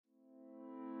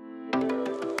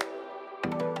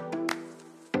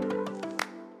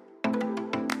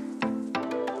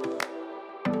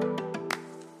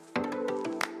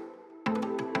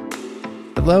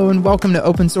Hello and welcome to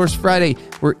Open Source Friday,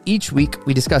 where each week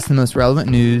we discuss the most relevant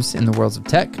news in the worlds of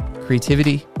tech,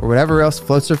 creativity, or whatever else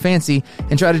floats our fancy,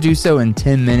 and try to do so in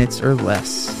 10 minutes or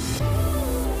less.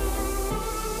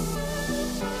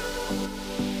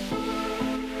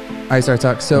 All right, Star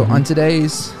Talk. So on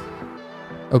today's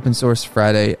Open Source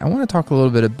Friday, I want to talk a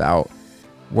little bit about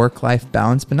work-life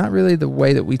balance, but not really the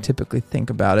way that we typically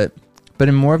think about it, but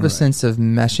in more of a sense of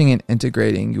meshing and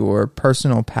integrating your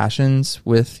personal passions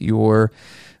with your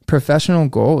professional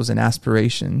goals and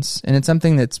aspirations. And it's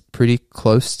something that's pretty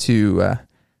close to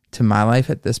my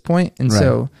life at this point. And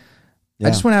so I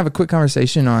just want to have a quick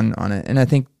conversation on it. And I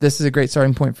think this is a great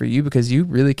starting point for you because you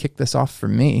really kicked this off for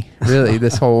me, really,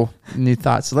 this whole new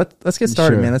thought. So let's get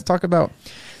started, man. Let's talk about,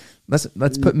 let's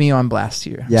put me on blast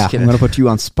here. I'm going to put you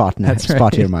on spot now.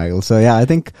 Spot here, Michael. So I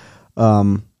think,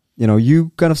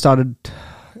 you kind of started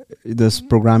this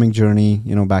programming journey,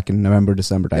 back in November,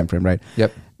 December timeframe, right?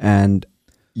 Yep. And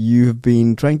you've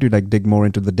been trying to dig more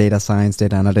into the data science,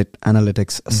 data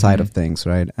analytics side of things,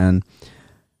 right?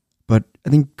 But I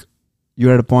think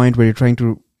you're at a point where you're trying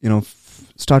to,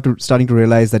 starting to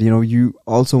realize that, you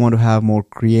also want to have more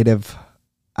creative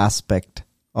aspect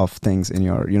of things in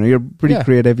your, you're pretty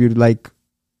creative. You like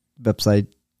website,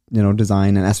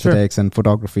 design and aesthetics and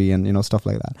photography and, stuff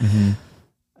like that. Mm-hmm.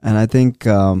 And I think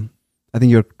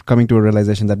you're coming to a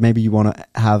realization that maybe you want to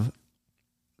have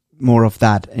more of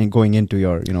that and going into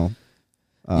your, and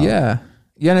I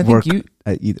work, think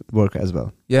work as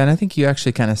well. Yeah, and I think you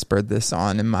actually kind of spurred this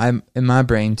on in my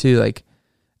brain too. Like,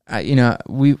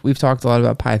 we've talked a lot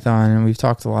about Python and we've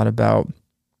talked a lot about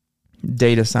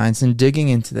data science and digging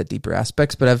into the deeper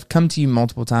aspects. But I've come to you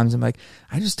multiple times. I'm like,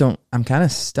 I'm kind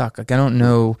of stuck. Like, I don't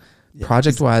know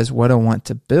project wise what I want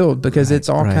to build because it's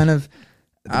all kind of.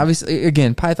 Obviously,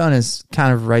 again, Python is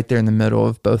kind of right there in the middle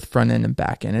of both front end and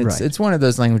back end. It's one of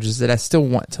those languages that I still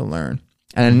want to learn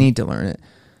and I need to learn it.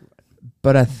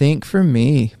 But I think for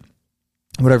me,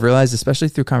 what I've realized, especially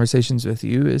through conversations with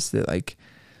you, is that like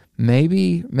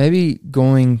maybe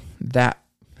going that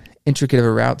intricate of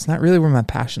a route is not really where my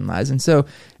passion lies. And so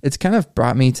it's kind of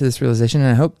brought me to this realization.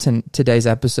 And I hope today's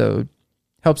episode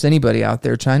helps anybody out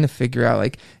there trying to figure out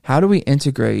like how do we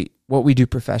integrate what we do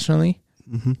professionally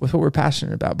with what we're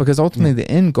passionate about, because ultimately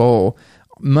the end goal,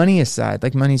 money aside,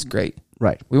 like money's great,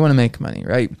 right? We want to make money,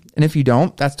 right? And if you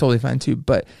don't, that's totally fine too.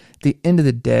 But at the end of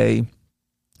the day,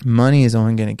 money is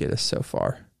only going to get us so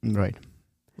far, right?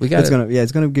 It's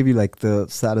gonna give you like the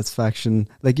satisfaction.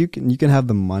 Like you can have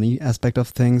the money aspect of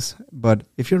things, but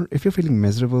if you're feeling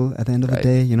miserable at the end of the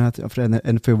day, after the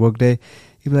end of your work day,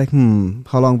 you'll be like,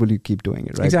 how long will you keep doing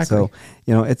it, right? Exactly.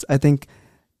 So I think.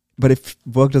 But if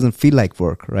work doesn't feel like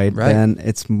work, right, then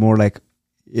it's more like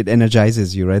it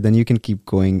energizes you, right? Then you can keep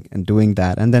going and doing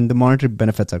that. And then the monetary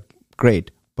benefits are great,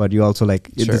 but you also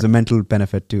there's a mental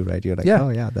benefit too, right? You're like, oh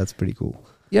yeah, that's pretty cool.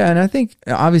 Yeah, and I think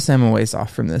obviously I'm a ways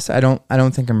off from this. I don't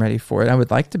think I'm ready for it. I would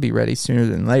like to be ready sooner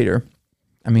than later.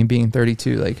 I mean, being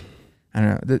 32, like, I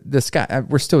don't know, the sky,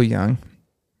 we're still young,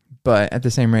 but at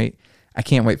the same rate, I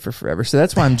can't wait for forever. So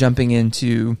that's why I'm jumping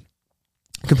into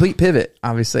complete pivot.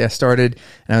 Obviously, I started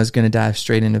and I was going to dive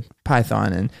straight into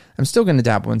Python, and I'm still going to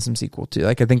dabble in some SQL too.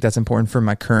 Like, I think that's important for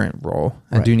my current role.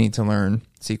 I do need to learn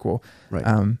SQL. Right.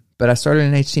 But I started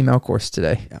an HTML course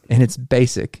today, and it's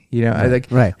basic,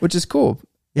 which is cool.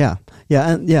 Yeah.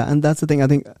 And that's the thing. I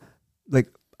think,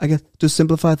 I guess to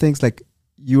simplify things, like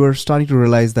you are starting to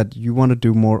realize that you want to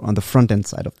do more on the front end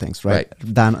side of things, right?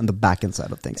 Than on the back end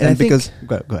side of things. And because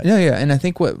go ahead. Yeah. And I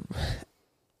think what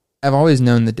I've always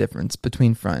known the difference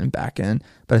between front and back end,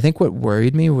 but I think what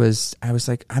worried me was I was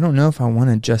like, I don't know if I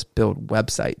want to just build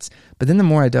websites. But then the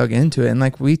more I dug into it, and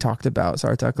like we talked about,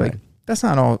 Sartak, that's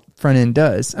not all front end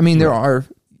does. I mean, there are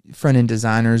front end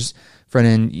designers, front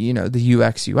end, the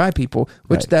UX, UI people,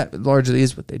 which that largely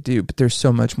is what they do, but there's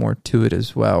so much more to it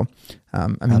as well.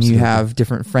 You have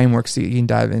different frameworks that you can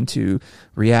dive into,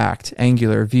 React,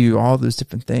 Angular, Vue, all those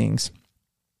different things.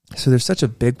 So there's such a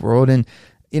big world, and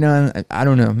I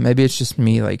don't know, maybe it's just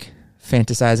me like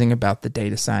fantasizing about the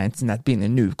data science and that being the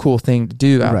new cool thing to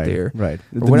do out there, right?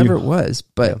 Or whatever it was.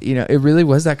 But it really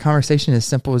was that conversation as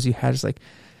simple as you had. It's like,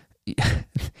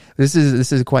 this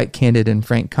is a quite candid and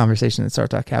frank conversation that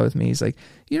Sartak had with me. He's like,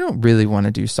 you don't really want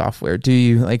to do software, do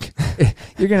you? Like,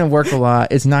 you're going to work a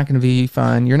lot. It's not going to be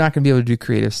fun. You're not going to be able to do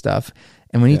creative stuff.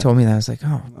 And when he told me that, I was like,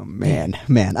 "Oh man,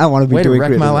 I want to be way doing to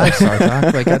wreck my life,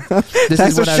 Sartak." Like,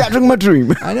 thanks for shattering my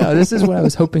dream. I know, this is what I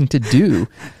was hoping to do.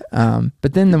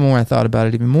 But then the more I thought about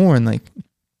it even more, and like,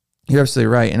 you're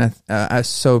absolutely right. And I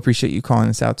so appreciate you calling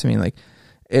this out to me. Like,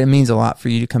 it means a lot for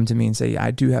you to come to me and say,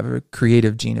 I do have a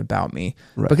creative gene about me,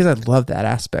 because I love that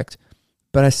aspect.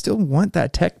 But I still want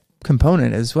that tech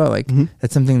component as well. Like Mhm.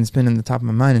 that's something that's been in the top of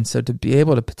my mind. And so to be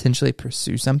able to potentially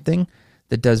pursue something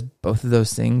that does both of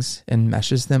those things and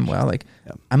meshes them well, like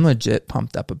Yeah. I'm legit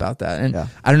pumped up about that. And Yeah.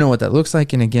 I don't know what that looks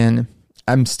like. And again,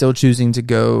 I'm still choosing to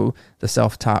go the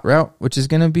self-taught route, which is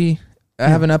going to be, I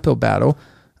have an uphill battle.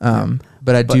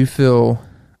 But I do feel,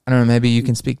 I don't know, maybe you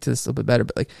can speak to this a little bit better,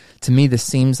 but like to me, this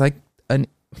seems like I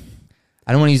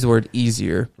don't want to use the word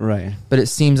easier, Right. but it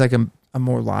seems like a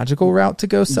more logical route to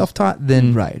go self-taught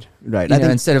than Right. Right. you know,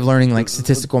 instead of learning like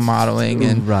statistical modeling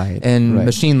and right.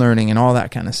 machine learning and all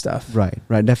that kind of stuff. Right,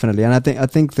 right, definitely. And I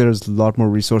think there's a lot more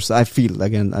resources. I feel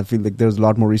like there's a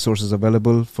lot more resources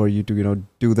available for you to,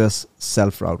 do this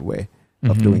self-route way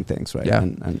of Mhm. doing things, right? Yeah.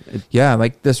 And it, Yeah,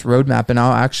 like this roadmap, and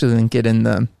I'll actually link it in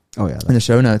the in the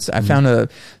show notes. I Mhm. found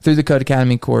through the Code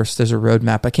Academy course, there's a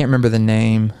roadmap. I can't remember the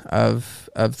name of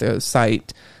the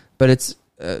site, but it's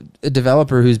a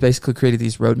developer who's basically created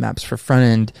these roadmaps for front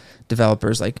end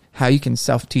developers, like how you can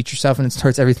self-teach yourself. And it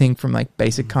starts everything from like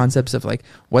basic concepts of like,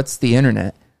 what's the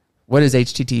internet? What is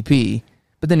HTTP?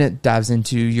 But then it dives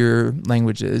into your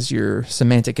languages, your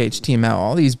semantic HTML,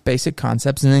 all these basic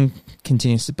concepts, and then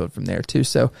continues to build from there too.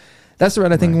 So that's the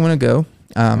route I think I want to go.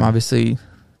 Obviously,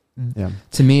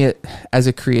 to me, as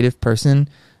a creative person,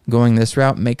 going this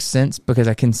route makes sense because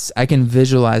I can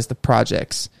visualize the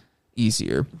projects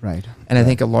easier. right. And I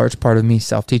think a large part of me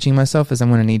self-teaching myself is I'm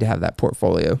going to need to have that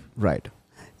portfolio. Right.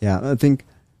 Yeah, I think.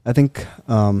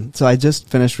 So I just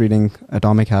finished reading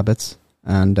Atomic Habits,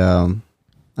 and I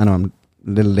know I'm a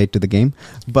little late to the game,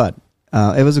 but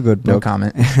it was a good book. No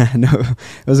comment. No,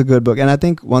 it was a good book, and I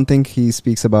think one thing James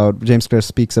Clear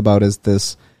speaks about, is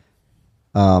this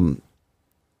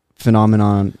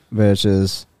phenomenon, which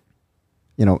is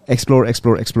explore,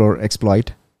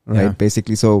 exploit. Right, Yeah.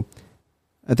 basically. So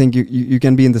I think you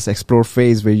can be in this explore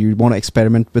phase where you want to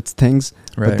experiment with things,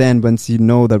 Right. but then once you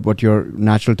know that what your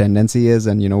natural tendency is,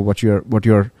 and what you're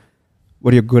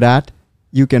good at,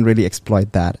 you can really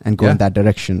exploit that and go in that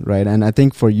direction, right? And I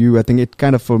think for you,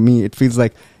 for me, it feels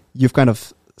like you're kind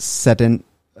of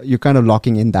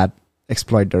locking in that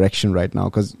exploit direction right now,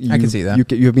 because I can see that.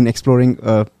 You've been exploring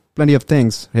plenty of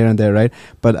things here and there, right?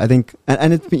 But I think,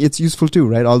 and it's useful too,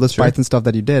 right? All this Python stuff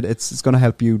that you did, it's going to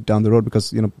help you down the road,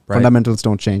 because fundamentals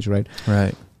don't change, right?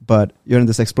 Right. But you're in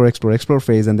this explore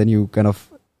phase, and then you kind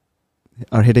of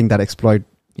are hitting that exploit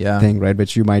thing, right?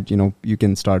 Which you might, you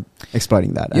can start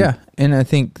exploiting that. And I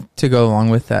think to go along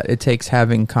with that, it takes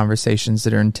having conversations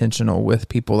that are intentional with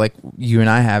people like you and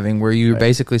I having, where you're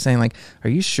basically saying like, are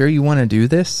you sure you want to do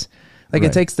this? Like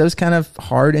it takes those kind of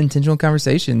hard, intentional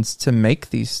conversations to make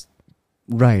these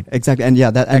exactly, and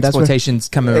exploitations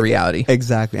come a reality.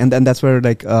 Exactly, and that's where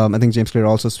I think James Clear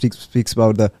also speaks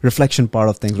about the reflection part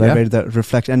of things, right? Yeah. Where the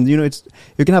reflection, and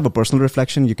you can have a personal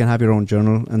reflection, you can have your own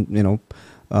journal, and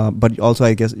but also,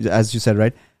 I guess, as you said,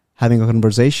 right, having a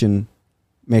conversation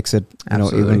makes it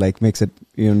makes it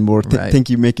even more make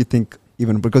you think,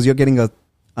 even because you're getting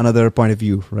another point of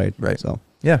view, right? So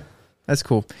that's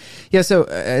cool. Yeah, so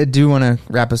I do want to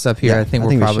wrap us up here. I think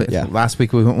we're probably last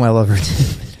week we went well over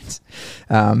 10 minutes.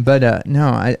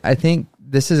 I think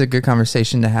this is a good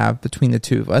conversation to have between the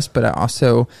two of us, but I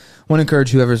also want to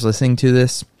encourage whoever's listening to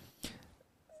this.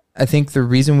 I think the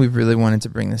reason we really wanted to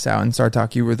bring this out, and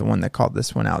Sartak, you were the one that called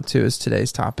this one out too, is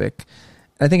today's topic.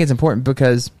 I think it's important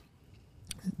because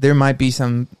there might be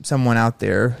someone out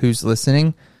there who's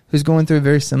listening who's going through a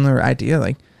very similar idea,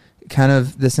 like kind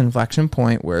of this inflection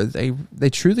point where they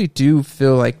truly do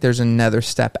feel like there's another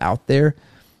step out there,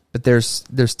 but there's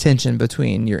tension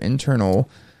between your internal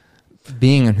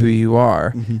being and who you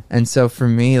are. Mm-hmm. And so for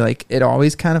me, like it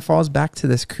always kind of falls back to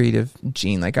this creative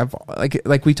gene. Like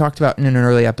like we talked about in an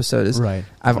early episode, is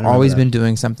I've always been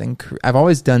doing something. I've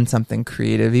always done something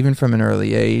creative, even from an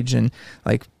early age, and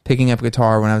like picking up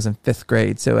guitar when I was in 5th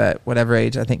grade. So at whatever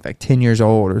age, I think like 10 years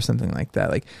old or something like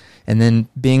that. Like, and then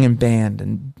being in band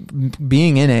and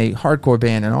being in a hardcore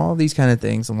band and all these kind of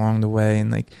things along the way.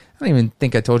 And like, I don't even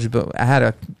think I told you, but I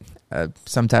had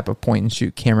some type of point and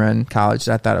shoot camera in college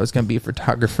that I thought I was going to be a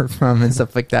photographer from and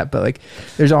stuff like that. But like,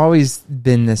 there's always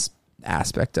been this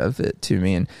aspect of it to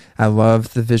me. And I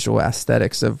love the visual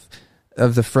aesthetics of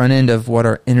the front end of what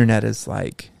our internet is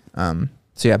like.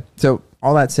 So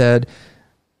all that said,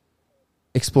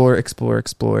 explore,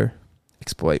 exploit,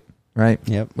 right?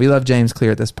 Yep. We love James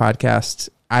Clear at this podcast.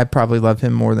 I probably love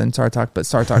him more than Sartak, but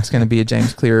Sartak's going to be a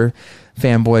James Clear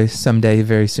fanboy someday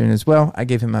very soon as well. I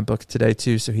gave him my book today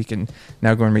too, so he can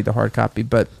now go and read the hard copy.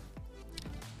 But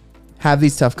have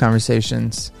these tough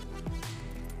conversations.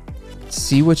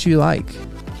 See what you like,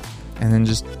 and then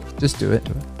just do it.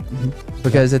 Mm-hmm.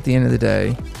 Because at the end of the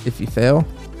day, if you fail,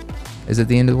 is it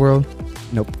the end of the world?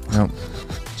 Nope.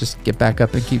 just get back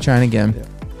up and keep trying again. Yeah.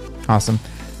 Awesome.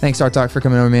 Thanks, Art Talk, for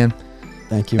coming over, man.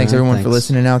 Thank you. Thanks, man. everyone, for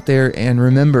listening out there. And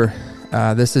remember,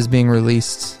 this is being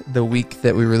released the week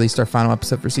that we released our final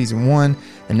episode for season 1.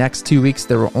 The next 2 weeks,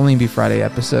 there will only be Friday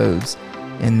episodes.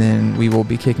 And then we will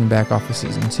be kicking back off of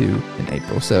season 2 in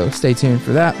April. So stay tuned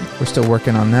for that. We're still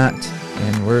working on that.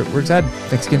 And we're excited.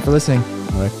 Thanks again for listening.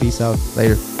 All right. Peace out.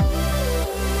 Later.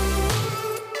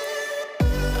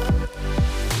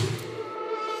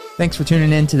 Thanks for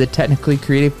tuning in to the Technically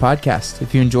Creative Podcast.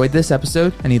 If you enjoyed this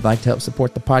episode and you'd like to help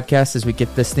support the podcast as we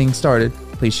get this thing started,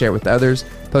 please share it with others,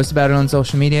 post about it on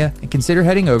social media, and consider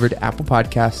heading over to Apple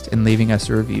Podcast and leaving us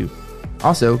a review.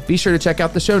 Also, be sure to check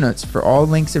out the show notes for all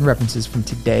links and references from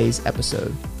today's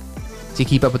episode. To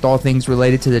keep up with all things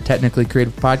related to the Technically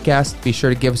Creative Podcast, be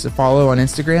sure to give us a follow on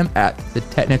Instagram at the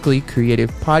Technically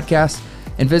Creative Podcast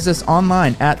and visit us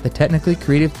online at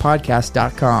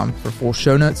thetechnicallycreativepodcast.com for full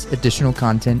show notes, additional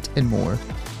content, and more.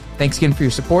 Thanks again for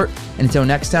your support, and until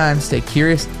next time, stay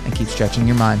curious and keep stretching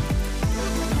your mind.